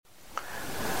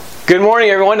Good morning,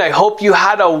 everyone. I hope you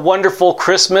had a wonderful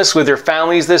Christmas with your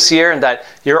families this year and that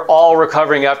you're all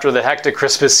recovering after the hectic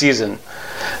Christmas season.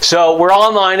 So we're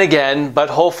online again, but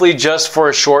hopefully just for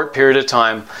a short period of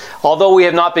time. Although we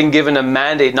have not been given a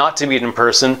mandate not to meet in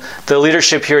person, the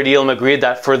leadership here at Elam agreed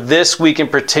that for this week in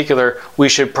particular, we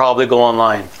should probably go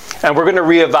online. And we're going to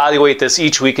reevaluate this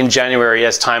each week in January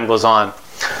as time goes on.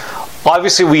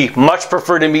 Obviously, we much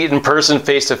prefer to meet in person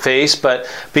face-to-face, but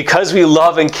because we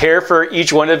love and care for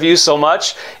each one of you so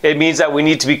much, it means that we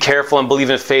need to be careful and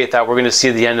believe in faith that we're going to see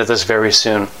the end of this very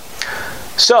soon.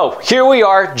 So, here we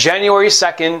are, January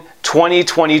 2nd,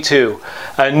 2022,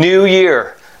 a new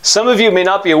year. Some of you may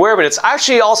not be aware, but it's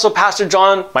actually also Pastor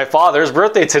John, my father's,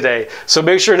 birthday today, so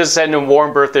make sure to send him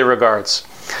warm birthday regards.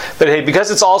 But hey, because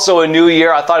it's also a new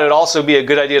year, I thought it'd also be a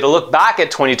good idea to look back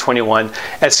at 2021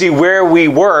 and see where we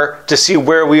were to see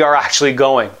where we are actually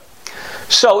going.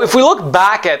 So if we look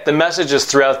back at the messages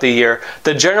throughout the year,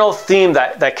 the general theme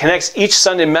that connects each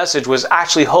Sunday message was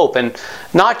actually hope, and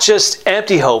not just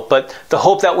empty hope, but the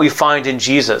hope that we find in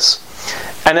Jesus.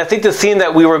 And I think the theme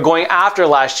that we were going after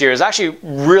last year is actually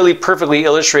really perfectly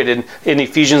illustrated in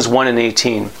Ephesians 1 and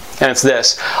 18. And it's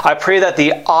this: I pray that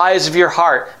the eyes of your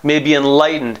heart may be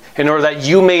enlightened in order that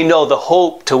you may know the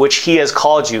hope to which he has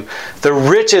called you, the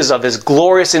riches of his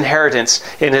glorious inheritance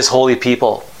in his holy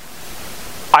people.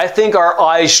 I think our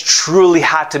eyes truly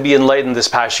had to be enlightened this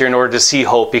past year in order to see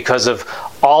hope because of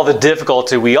all the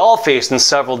difficulty we all faced in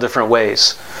several different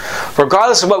ways.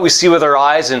 Regardless of what we see with our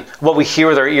eyes and what we hear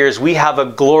with our ears, we have a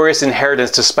glorious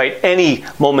inheritance despite any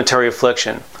momentary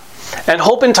affliction. And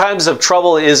hope in times of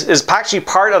trouble is actually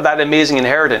part of that amazing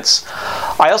inheritance.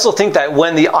 I also think that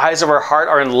when the eyes of our heart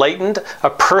are enlightened, a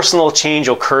personal change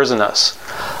occurs in us.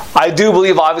 I do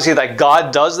believe, obviously, that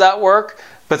God does that work,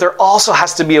 but there also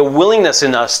has to be a willingness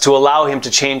in us to allow him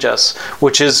to change us,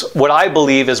 which is what I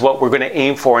believe is what we're going to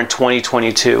aim for in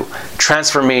 2022.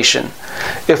 Transformation.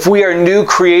 If we are new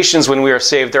creations when we are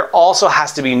saved, there also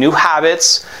has to be new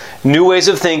habits, new ways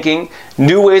of thinking,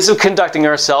 new ways of conducting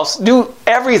ourselves, new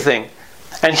everything.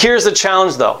 And here's the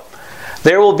challenge though.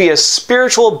 There will be a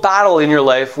spiritual battle in your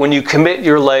life when you commit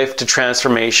your life to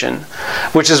transformation,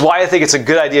 which is why I think it's a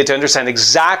good idea to understand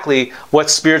exactly what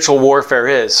spiritual warfare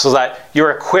is so that you're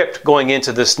equipped going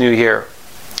into this new year.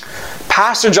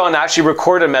 Pastor John actually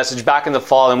recorded a message back in the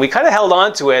fall, and we kind of held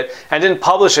on to it and didn't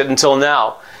publish it until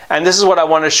now. And this is what I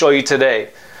want to show you today.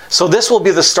 So this will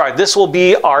be the start. This will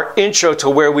be our intro to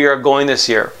where we are going this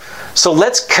year. So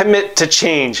let's commit to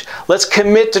change. Let's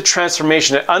commit to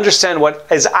transformation and understand what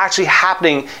is actually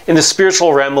happening in the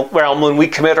spiritual realm when we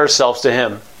commit ourselves to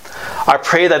him. I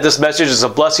pray that this message is a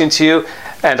blessing to you,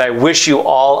 and I wish you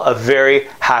all a very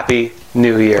happy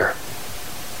new year.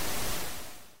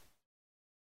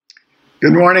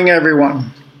 Good morning,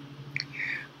 everyone.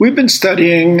 We've been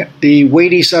studying the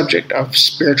weighty subject of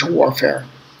spiritual warfare.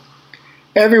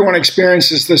 Everyone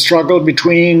experiences the struggle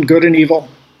between good and evil.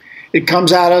 It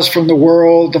comes at us from the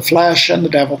world, the flesh, and the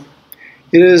devil.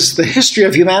 It is the history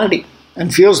of humanity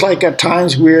and feels like at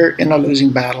times we're in a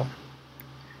losing battle.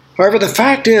 However, the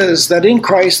fact is that in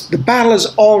Christ, the battle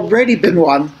has already been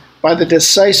won by the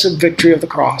decisive victory of the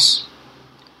cross.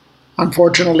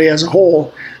 Unfortunately, as a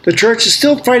whole, the church is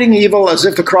still fighting evil as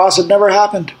if the cross had never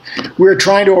happened. We're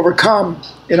trying to overcome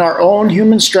in our own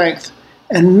human strength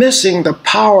and missing the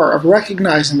power of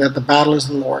recognizing that the battle is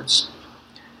the Lord's.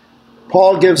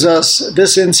 Paul gives us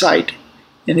this insight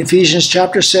in Ephesians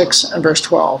chapter 6 and verse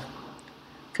 12.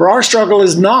 For our struggle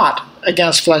is not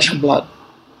against flesh and blood,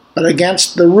 but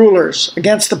against the rulers,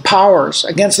 against the powers,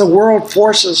 against the world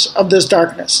forces of this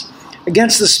darkness,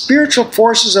 against the spiritual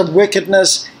forces of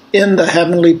wickedness in the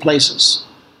heavenly places.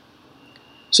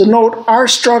 So note, our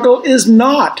struggle is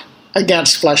not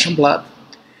against flesh and blood.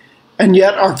 And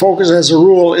yet our focus as a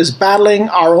rule is battling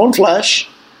our own flesh,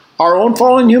 our own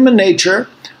fallen human nature,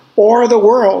 or the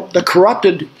world, the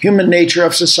corrupted human nature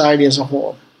of society as a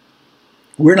whole.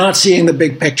 We're not seeing the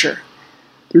big picture.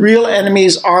 The real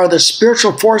enemies are the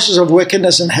spiritual forces of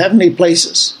wickedness in heavenly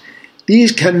places.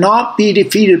 These cannot be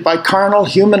defeated by carnal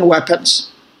human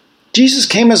weapons. Jesus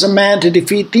came as a man to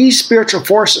defeat these spiritual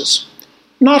forces,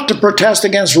 not to protest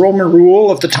against Roman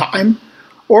rule of the time,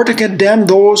 or to condemn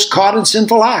those caught in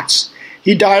sinful acts.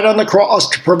 He died on the cross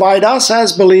to provide us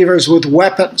as believers with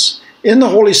weapons in the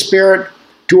Holy Spirit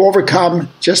to overcome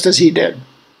just as he did.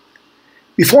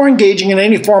 Before engaging in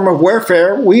any form of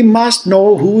warfare, we must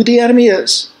know who the enemy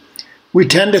is. We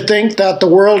tend to think that the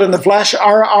world and the flesh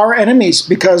are our enemies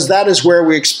because that is where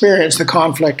we experience the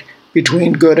conflict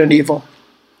between good and evil.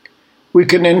 We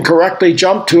can incorrectly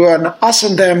jump to an us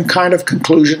and them kind of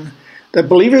conclusion that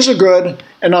believers are good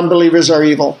and unbelievers are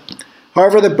evil.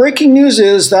 However, the breaking news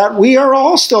is that we are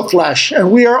all still flesh,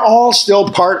 and we are all still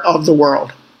part of the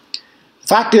world. The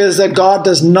fact is that God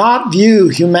does not view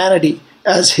humanity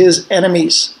as his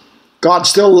enemies. God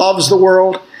still loves the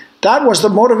world. That was the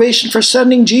motivation for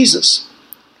sending Jesus.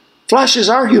 Flesh is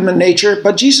our human nature,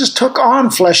 but Jesus took on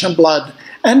flesh and blood,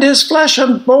 and is flesh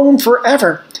and bone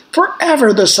forever,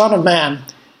 forever the Son of Man.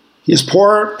 He has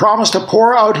promised to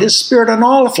pour out his Spirit on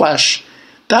all flesh.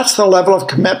 That's the level of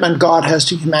commitment God has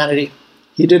to humanity.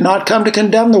 He did not come to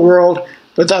condemn the world,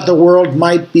 but that the world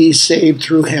might be saved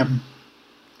through him.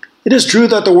 It is true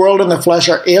that the world and the flesh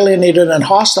are alienated and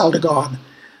hostile to God.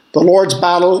 The Lord's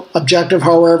battle objective,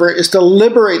 however, is to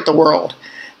liberate the world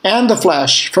and the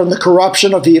flesh from the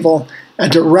corruption of evil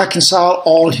and to reconcile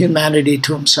all humanity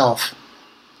to himself.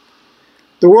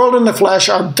 The world and the flesh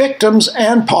are victims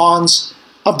and pawns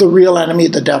of the real enemy,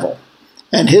 the devil,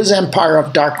 and his empire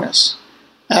of darkness.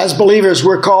 As believers,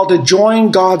 we're called to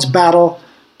join God's battle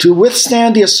to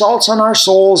withstand the assaults on our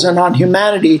souls and on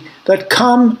humanity that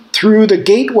come through the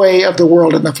gateway of the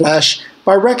world and the flesh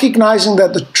by recognizing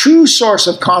that the true source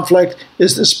of conflict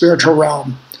is the spiritual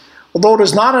realm. Although it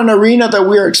is not an arena that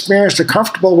we are experienced or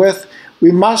comfortable with,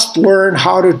 we must learn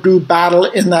how to do battle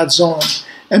in that zone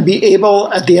and be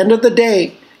able, at the end of the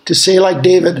day, to say like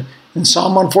David in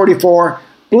Psalm 144,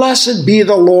 "Blessed be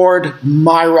the Lord,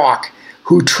 my rock,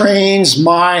 who trains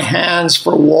my hands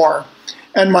for war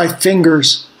and my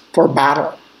fingers for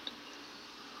battle."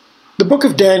 The book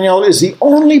of Daniel is the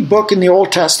only book in the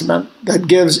Old Testament that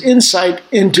gives insight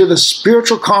into the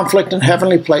spiritual conflict in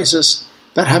heavenly places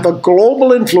that have a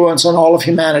global influence on all of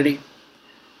humanity.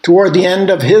 Toward the end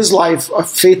of his life of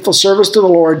faithful service to the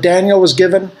Lord, Daniel was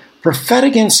given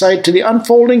prophetic insight to the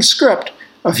unfolding script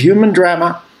of human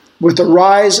drama with the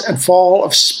rise and fall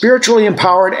of spiritually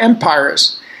empowered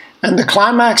empires and the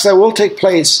climax that will take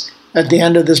place at the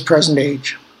end of this present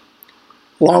age.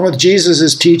 Along with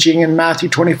Jesus' teaching in Matthew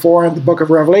 24 and the book of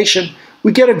Revelation,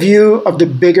 we get a view of the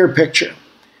bigger picture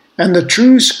and the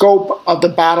true scope of the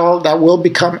battle that will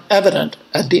become evident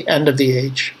at the end of the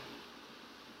age.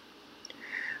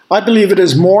 I believe it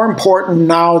is more important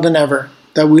now than ever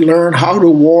that we learn how to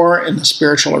war in the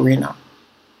spiritual arena,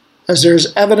 as there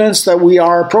is evidence that we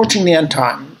are approaching the end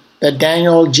time, that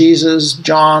Daniel, Jesus,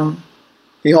 John,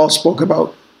 they all spoke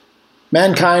about.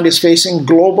 Mankind is facing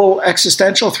global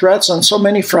existential threats on so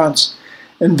many fronts: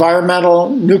 environmental,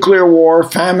 nuclear war,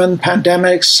 famine,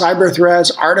 pandemics, cyber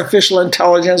threats, artificial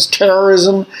intelligence,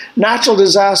 terrorism, natural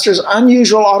disasters,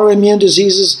 unusual autoimmune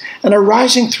diseases, and a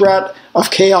rising threat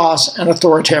of chaos and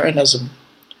authoritarianism.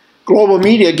 Global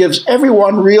media gives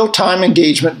everyone real-time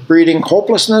engagement, breeding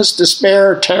hopelessness,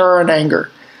 despair, terror, and anger.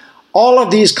 All of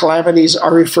these calamities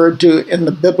are referred to in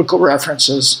the biblical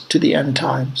references to the end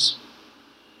times.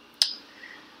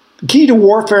 The key to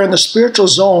warfare in the spiritual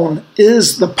zone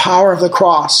is the power of the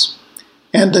cross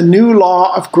and the new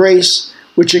law of grace,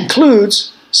 which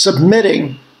includes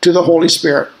submitting to the Holy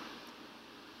Spirit.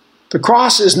 The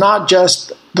cross is not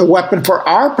just the weapon for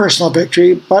our personal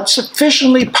victory, but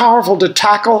sufficiently powerful to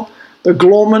tackle the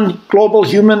global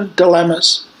human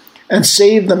dilemmas and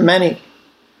save the many.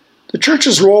 The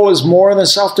church's role is more than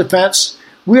self-defense.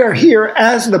 We are here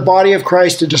as the body of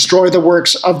Christ to destroy the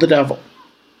works of the devil.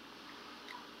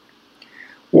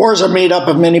 Wars are made up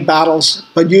of many battles,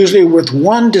 but usually with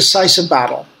one decisive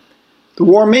battle. The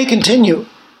war may continue,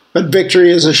 but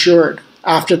victory is assured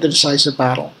after the decisive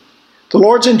battle. The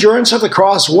Lord's endurance of the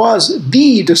cross was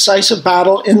the decisive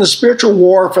battle in the spiritual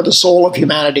war for the soul of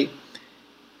humanity.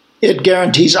 It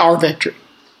guarantees our victory.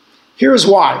 Here is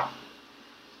why.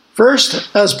 First,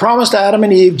 as promised to Adam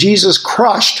and Eve, Jesus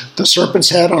crushed the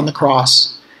serpent's head on the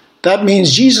cross. That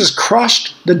means Jesus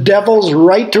crushed the devil's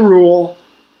right to rule,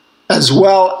 as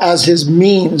well as his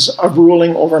means of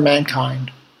ruling over mankind.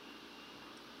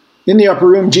 In the upper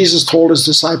room, Jesus told his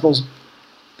disciples,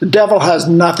 "The devil has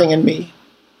nothing in me."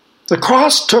 The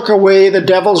cross took away the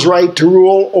devil's right to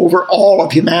rule over all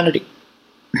of humanity.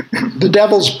 The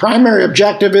devil's primary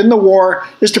objective in the war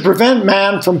is to prevent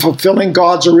man from fulfilling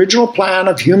God's original plan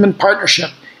of human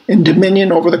partnership in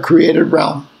dominion over the created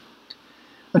realm.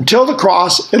 Until the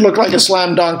cross, it looked like a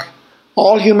slam dunk.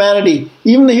 All humanity,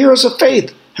 even the heroes of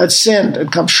faith, had sinned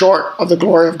and come short of the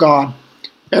glory of God.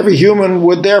 Every human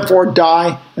would therefore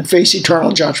die and face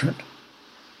eternal judgment.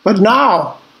 But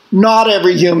now, not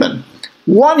every human.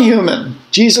 One human,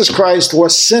 Jesus Christ,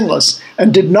 was sinless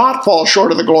and did not fall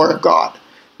short of the glory of God.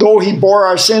 Though he bore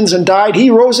our sins and died, he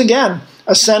rose again,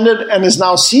 ascended, and is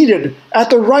now seated at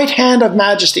the right hand of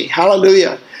majesty.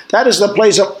 Hallelujah. That is the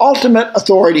place of ultimate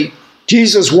authority.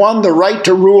 Jesus won the right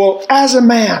to rule as a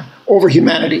man over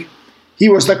humanity. He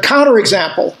was the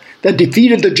counterexample that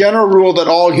defeated the general rule that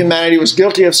all humanity was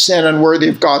guilty of sin and worthy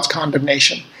of God's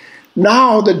condemnation.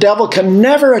 Now the devil can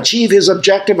never achieve his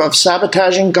objective of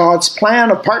sabotaging God's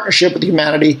plan of partnership with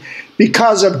humanity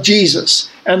because of Jesus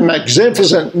and the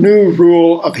magnificent new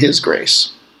rule of his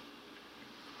grace.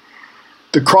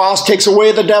 The cross takes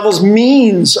away the devil's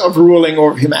means of ruling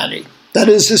over humanity. That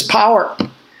is his power.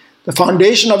 The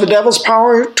foundation of the devil's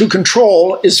power to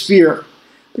control is fear.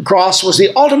 The cross was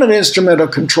the ultimate instrument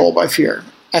of control by fear.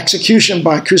 Execution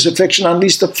by crucifixion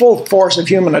unleashed the full force of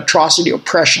human atrocity,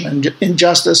 oppression, and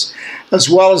injustice, as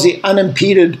well as the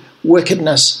unimpeded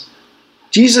wickedness.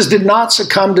 Jesus did not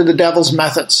succumb to the devil's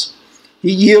methods.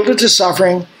 He yielded to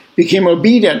suffering, became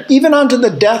obedient even unto the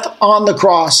death on the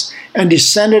cross, and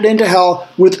descended into hell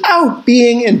without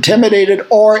being intimidated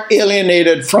or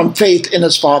alienated from faith in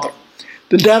his Father.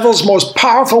 The devil's most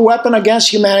powerful weapon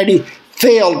against humanity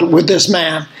failed with this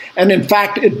man, and in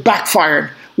fact it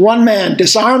backfired. One man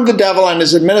disarmed the devil and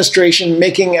his administration,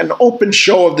 making an open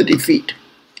show of the defeat.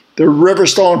 The river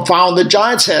stone found the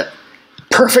giant's head.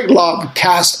 Perfect love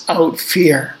cast out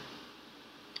fear.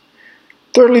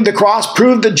 Thirdly, the cross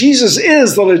proved that Jesus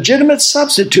is the legitimate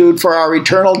substitute for our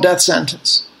eternal death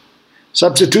sentence.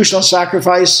 Substitutional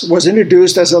sacrifice was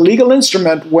introduced as a legal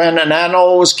instrument when an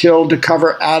animal was killed to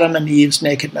cover Adam and Eve's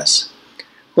nakedness.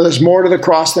 But there's more to the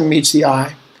cross than meets the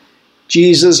eye.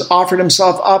 Jesus offered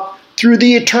himself up through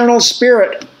the eternal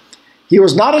Spirit. He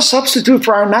was not a substitute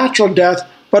for our natural death,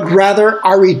 but rather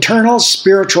our eternal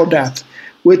spiritual death,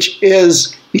 which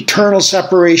is eternal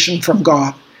separation from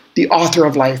God, the author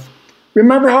of life.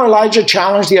 Remember how Elijah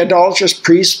challenged the idolatrous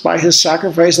priests by his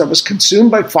sacrifice that was consumed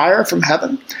by fire from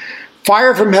heaven?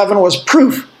 Fire from heaven was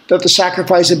proof that the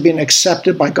sacrifice had been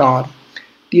accepted by God.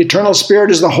 The eternal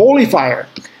Spirit is the holy fire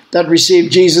that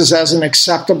received Jesus as an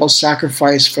acceptable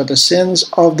sacrifice for the sins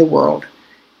of the world.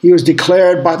 He was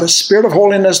declared by the Spirit of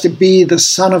holiness to be the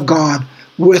Son of God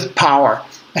with power,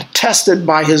 attested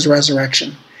by his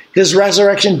resurrection. His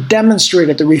resurrection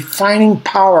demonstrated the refining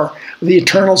power of the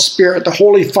eternal Spirit, the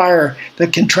holy fire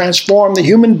that can transform the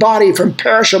human body from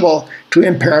perishable to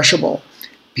imperishable.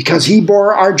 Because he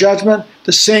bore our judgment,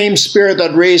 the same Spirit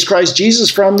that raised Christ Jesus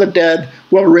from the dead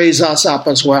will raise us up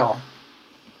as well.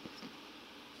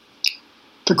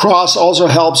 The cross also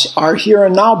helps our here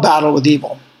and now battle with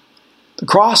evil. The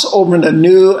cross opened a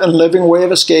new and living way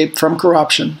of escape from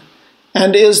corruption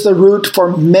and is the route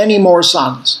for many more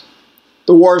sons.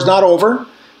 The war is not over,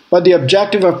 but the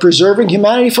objective of preserving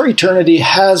humanity for eternity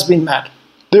has been met.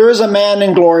 There is a man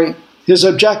in glory. His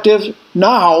objective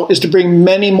now is to bring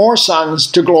many more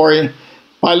sons to glory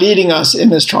by leading us in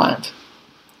his triumph.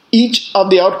 Each of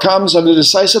the outcomes of the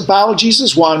decisive battle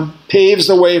Jesus won paves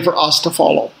the way for us to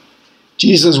follow.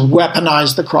 Jesus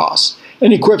weaponized the cross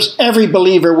and equips every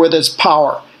believer with its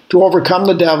power to overcome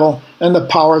the devil and the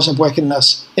powers of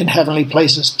wickedness in heavenly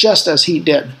places, just as he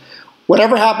did.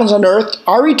 Whatever happens on earth,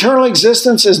 our eternal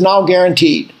existence is now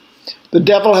guaranteed. The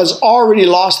devil has already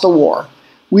lost the war.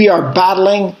 We are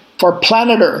battling for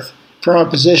planet Earth from a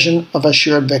position of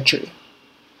assured victory.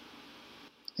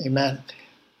 Amen.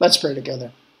 Let's pray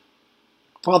together.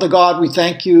 Father God, we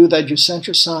thank you that you sent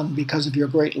your Son because of your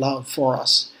great love for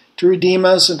us, to redeem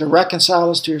us and to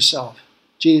reconcile us to yourself.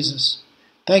 Jesus,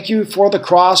 thank you for the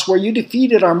cross where you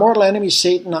defeated our mortal enemy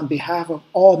Satan on behalf of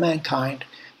all mankind.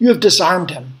 You have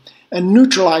disarmed him and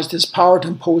neutralized his power to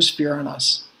impose fear on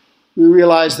us. We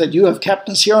realize that you have kept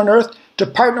us here on earth to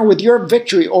partner with your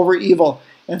victory over evil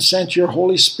and sent your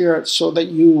Holy Spirit so that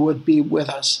you would be with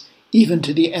us, even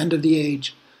to the end of the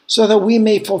age, so that we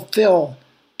may fulfill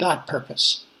that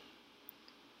purpose.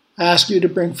 I ask you to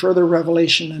bring further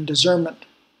revelation and discernment,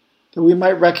 that we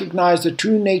might recognize the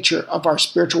true nature of our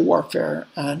spiritual warfare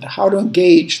and how to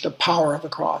engage the power of the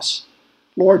cross.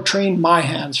 Lord, train my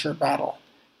hands for battle.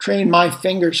 Train my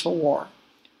fingers for war.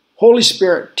 Holy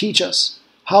Spirit, teach us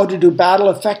how to do battle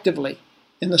effectively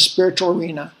in the spiritual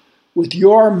arena with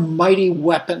your mighty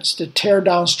weapons to tear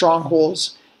down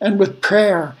strongholds and with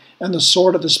prayer and the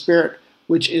sword of the Spirit,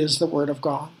 which is the Word of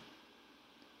God.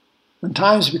 When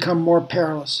times become more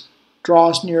perilous, draw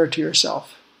us nearer to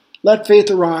yourself. Let faith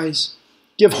arise,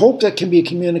 give hope that can be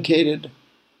communicated,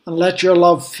 and let your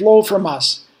love flow from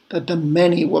us that the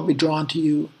many will be drawn to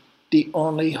you, the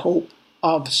only hope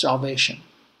of salvation.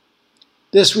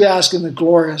 This we ask in the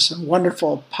glorious and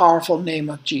wonderful, powerful name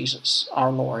of Jesus,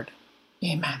 our Lord.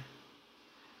 Amen.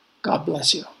 God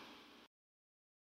bless you.